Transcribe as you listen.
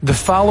The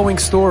following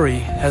story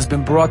has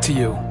been brought to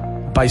you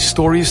by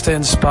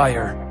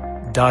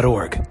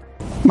StoriesToInspire.org.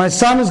 My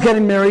son is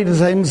getting married.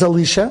 His name is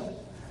Alicia,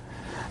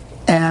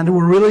 and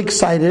we're really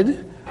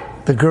excited.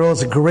 The girl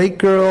is a great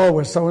girl.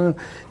 We're so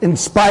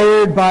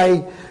inspired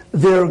by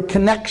their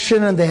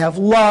connection, and they have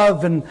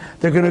love, and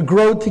they're going to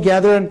grow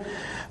together. And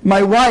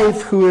my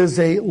wife, who is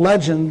a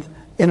legend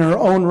in her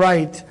own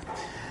right,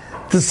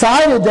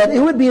 decided that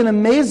it would be an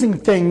amazing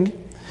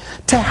thing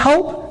to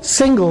help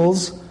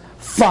singles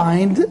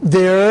find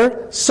their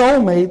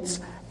soulmates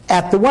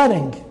at the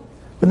wedding.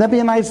 Wouldn't that be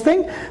a nice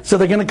thing? So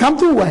they're going to come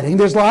to a wedding.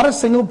 There's a lot of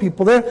single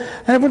people there,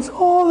 and everyone's,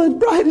 oh, the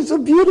bride is so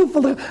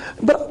beautiful.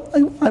 But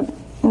I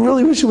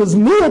really wish it was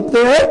me up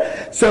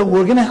there. So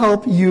we're going to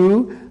help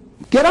you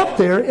get up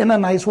there in a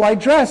nice white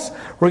dress.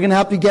 We're going to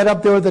help you get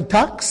up there with a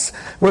tux.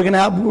 We're going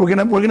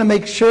to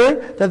make sure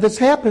that this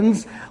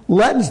happens.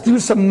 Let's do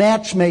some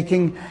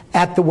matchmaking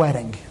at the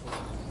wedding.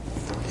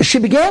 She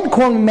began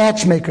calling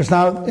matchmakers.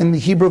 Now, in the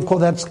Hebrew,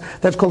 that's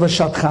called a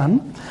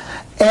shadchan.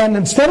 And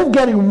instead of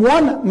getting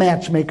one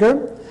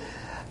matchmaker,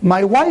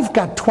 my wife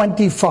got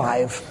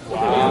 25.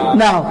 Wow.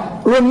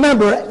 Now,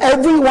 remember,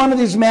 every one of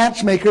these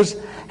matchmakers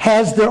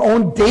has their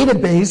own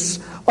database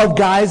of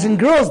guys and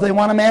girls they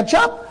want to match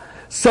up.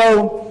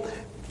 So,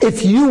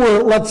 if you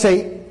were, let's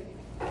say,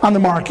 on the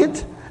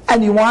market,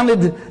 and you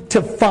wanted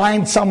to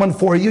find someone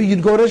for you,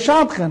 you'd go to a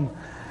shadchan.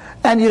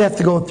 And you'd have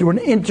to go through an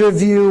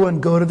interview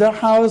and go to their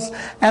house,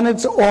 and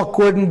it's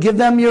awkward, and give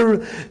them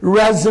your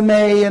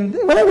resume and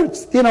whatever.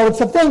 It's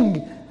a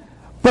thing.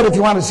 But if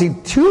you want to see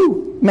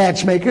two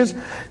matchmakers,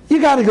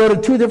 you got to go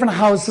to two different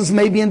houses,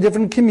 maybe in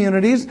different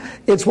communities.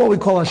 It's what we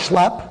call a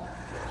schlep.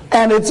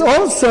 And it's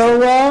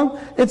also,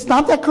 it's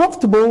not that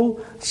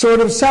comfortable sort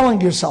of selling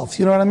yourself.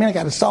 You know what I mean? I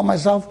got to sell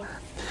myself.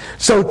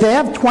 So to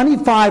have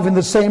 25 in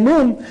the same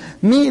room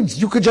means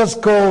you could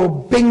just go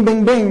bing,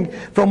 bing, bing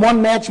from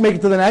one matchmaker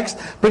to the next,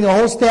 bring a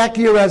whole stack of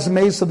your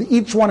resumes so that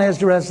each one has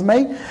your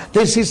resume.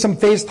 They see some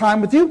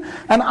FaceTime with you.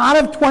 And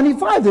out of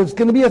 25, there's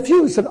going to be a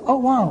few who said, oh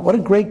wow, what a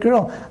great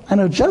girl. I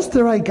know just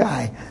the right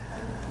guy.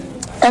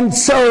 And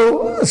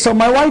so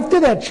my wife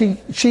did that.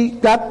 She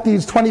got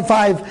these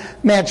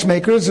 25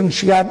 matchmakers, and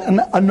she got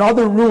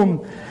another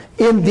room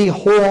in the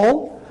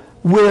hall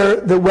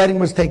where the wedding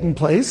was taking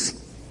place.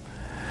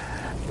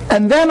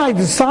 And then I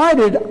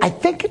decided, I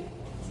think it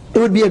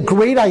would be a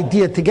great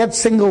idea to get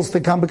singles to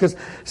come, because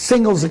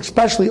singles,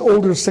 especially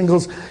older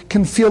singles,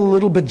 can feel a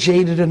little bit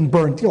jaded and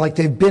burnt. Like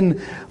they've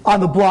been on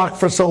the block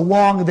for so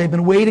long, they've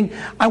been waiting.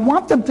 I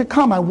want them to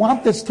come. I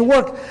want this to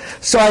work.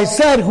 So I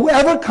said,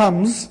 whoever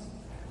comes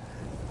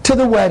to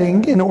the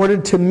wedding in order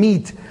to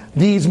meet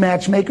these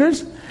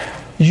matchmakers,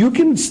 you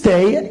can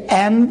stay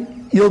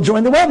and you'll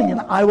join the wedding,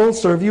 and I will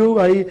serve you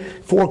a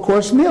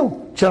 4-course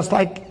meal, just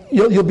like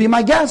you'll be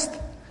my guest.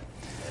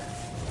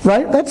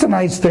 Right? That's a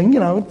nice thing,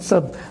 it's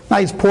a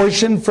nice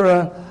portion for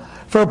a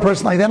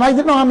person like that. And I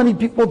didn't know how many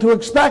people to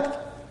expect.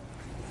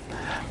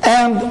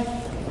 And,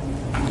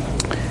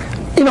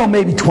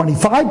 maybe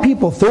 25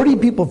 people, 30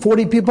 people,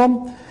 40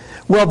 people.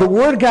 Well, the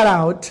word got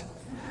out.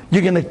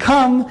 You're going to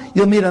come,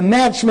 you'll meet a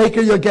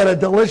matchmaker, you'll get a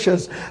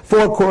delicious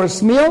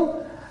 4-course meal.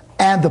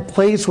 And the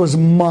place was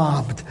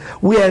mobbed.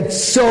 We had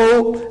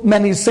so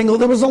many singles.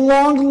 There was a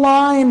long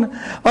line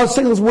of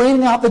singles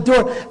waiting out the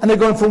door. And they're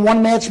going from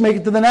one matchmaker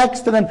to the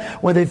next. And then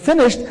when they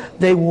finished,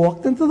 they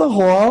walked into the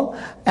hall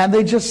and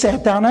they just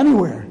sat down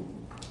anywhere.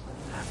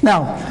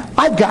 Now,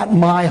 I've got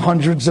my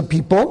hundreds of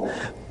people.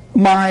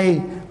 My,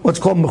 what's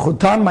called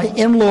mechutan, my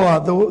in-law,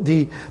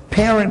 the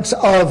parents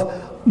of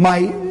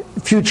my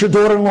future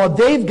daughter-in-law,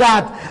 they've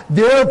got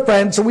their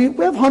friends, so we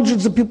have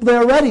hundreds of people there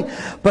already.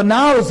 But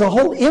now there's a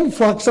whole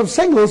influx of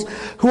singles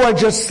who are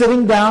just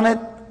sitting down at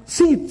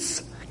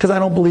seats, because I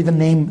don't believe in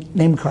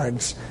name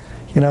cards,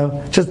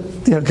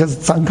 because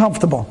it's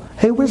uncomfortable.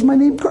 Hey, where's my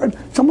name card?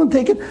 Someone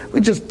take it? We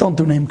just don't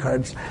do name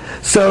cards.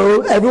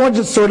 So everyone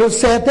just sort of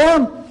sat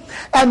down.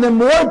 And the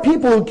more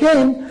people who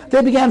came,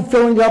 they began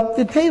filling up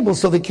the table.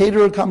 So the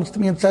caterer comes to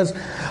me and says,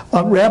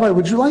 Rabbi,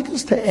 would you like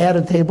us to add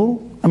a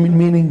table?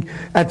 Meaning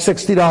at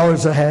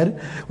 $60 a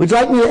head. Would you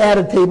like me to add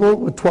a table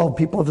with 12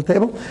 people at the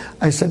table?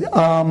 I said,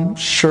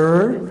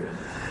 sure.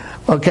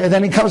 Okay,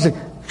 then he comes and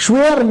says, should we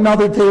add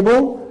another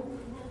table?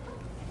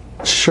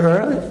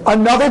 Sure.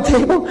 Another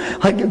table?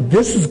 Like,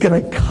 this is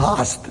going to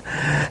cost.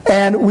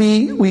 And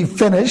we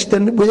finished,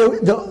 and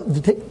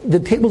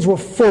the tables were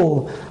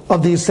full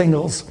of these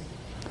singles.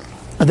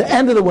 At the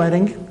end of the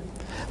wedding,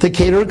 the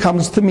caterer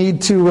comes to me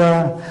to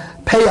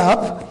pay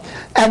up,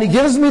 and he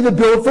gives me the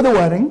bill for the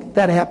wedding.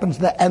 That happens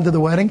at the end of the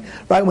wedding,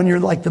 right when you're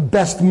like the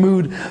best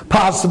mood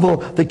possible.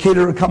 The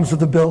caterer comes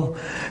with the bill,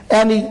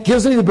 and he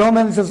gives me the bill, and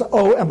then he says,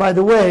 "Oh, and by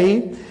the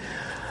way,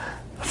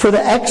 for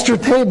the extra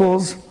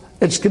tables,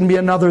 it's going to be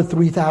another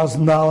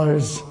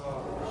 $3,000."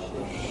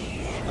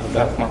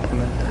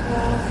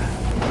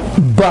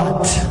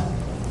 But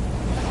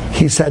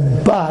he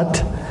said,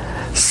 "But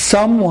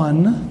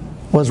someone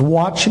was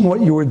watching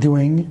what you were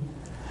doing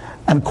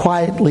and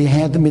quietly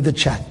handed me the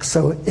check,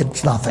 so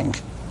it's nothing."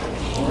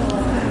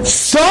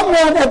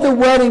 Someone at the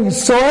wedding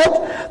saw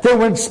it. They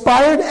were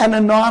inspired and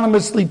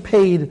anonymously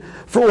paid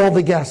for all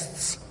the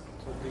guests.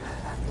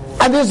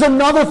 And there's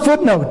another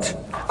footnote.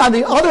 And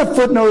the other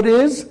footnote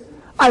is,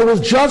 I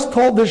was just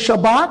told this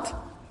Shabbat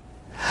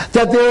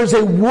that there is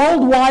a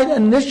worldwide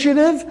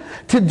initiative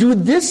to do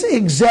this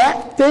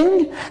exact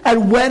thing at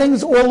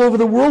weddings all over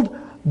the world,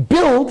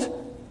 built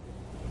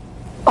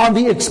on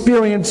the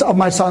experience of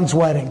my son's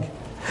wedding.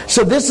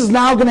 So this is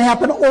now going to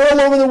happen all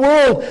over the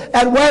world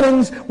at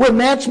weddings, where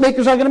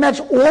matchmakers are going to match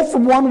all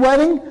from one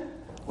wedding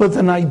with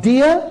an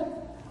idea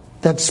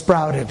that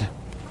sprouted.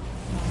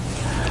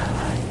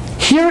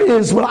 Here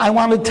is what I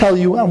want to tell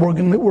you, and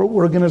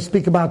we're going to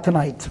speak about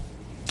tonight.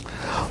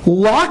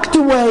 Locked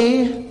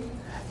away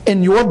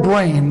in your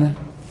brain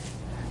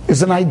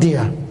is an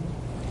idea.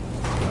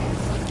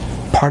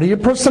 Part of your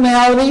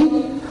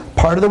personality,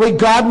 part of the way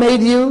God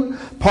made you,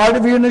 part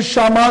of your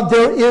neshama.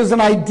 There is an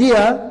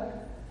idea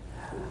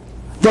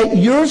that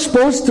you're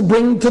supposed to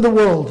bring to the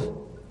world.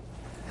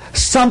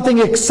 Something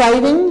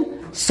exciting,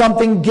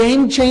 something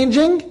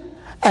game-changing,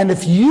 and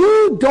if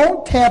you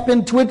don't tap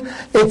into it,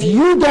 if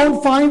you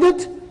don't find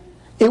it,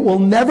 it will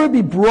never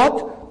be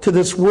brought to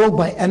this world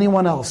by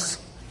anyone else.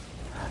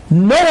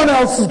 No one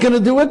else is going to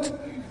do it.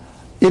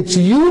 It's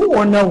you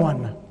or no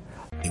one.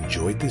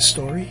 Enjoyed this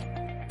story?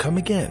 Come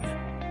again.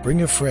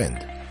 Bring a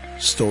friend.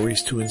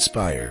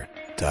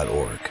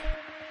 StoriesToInspire.org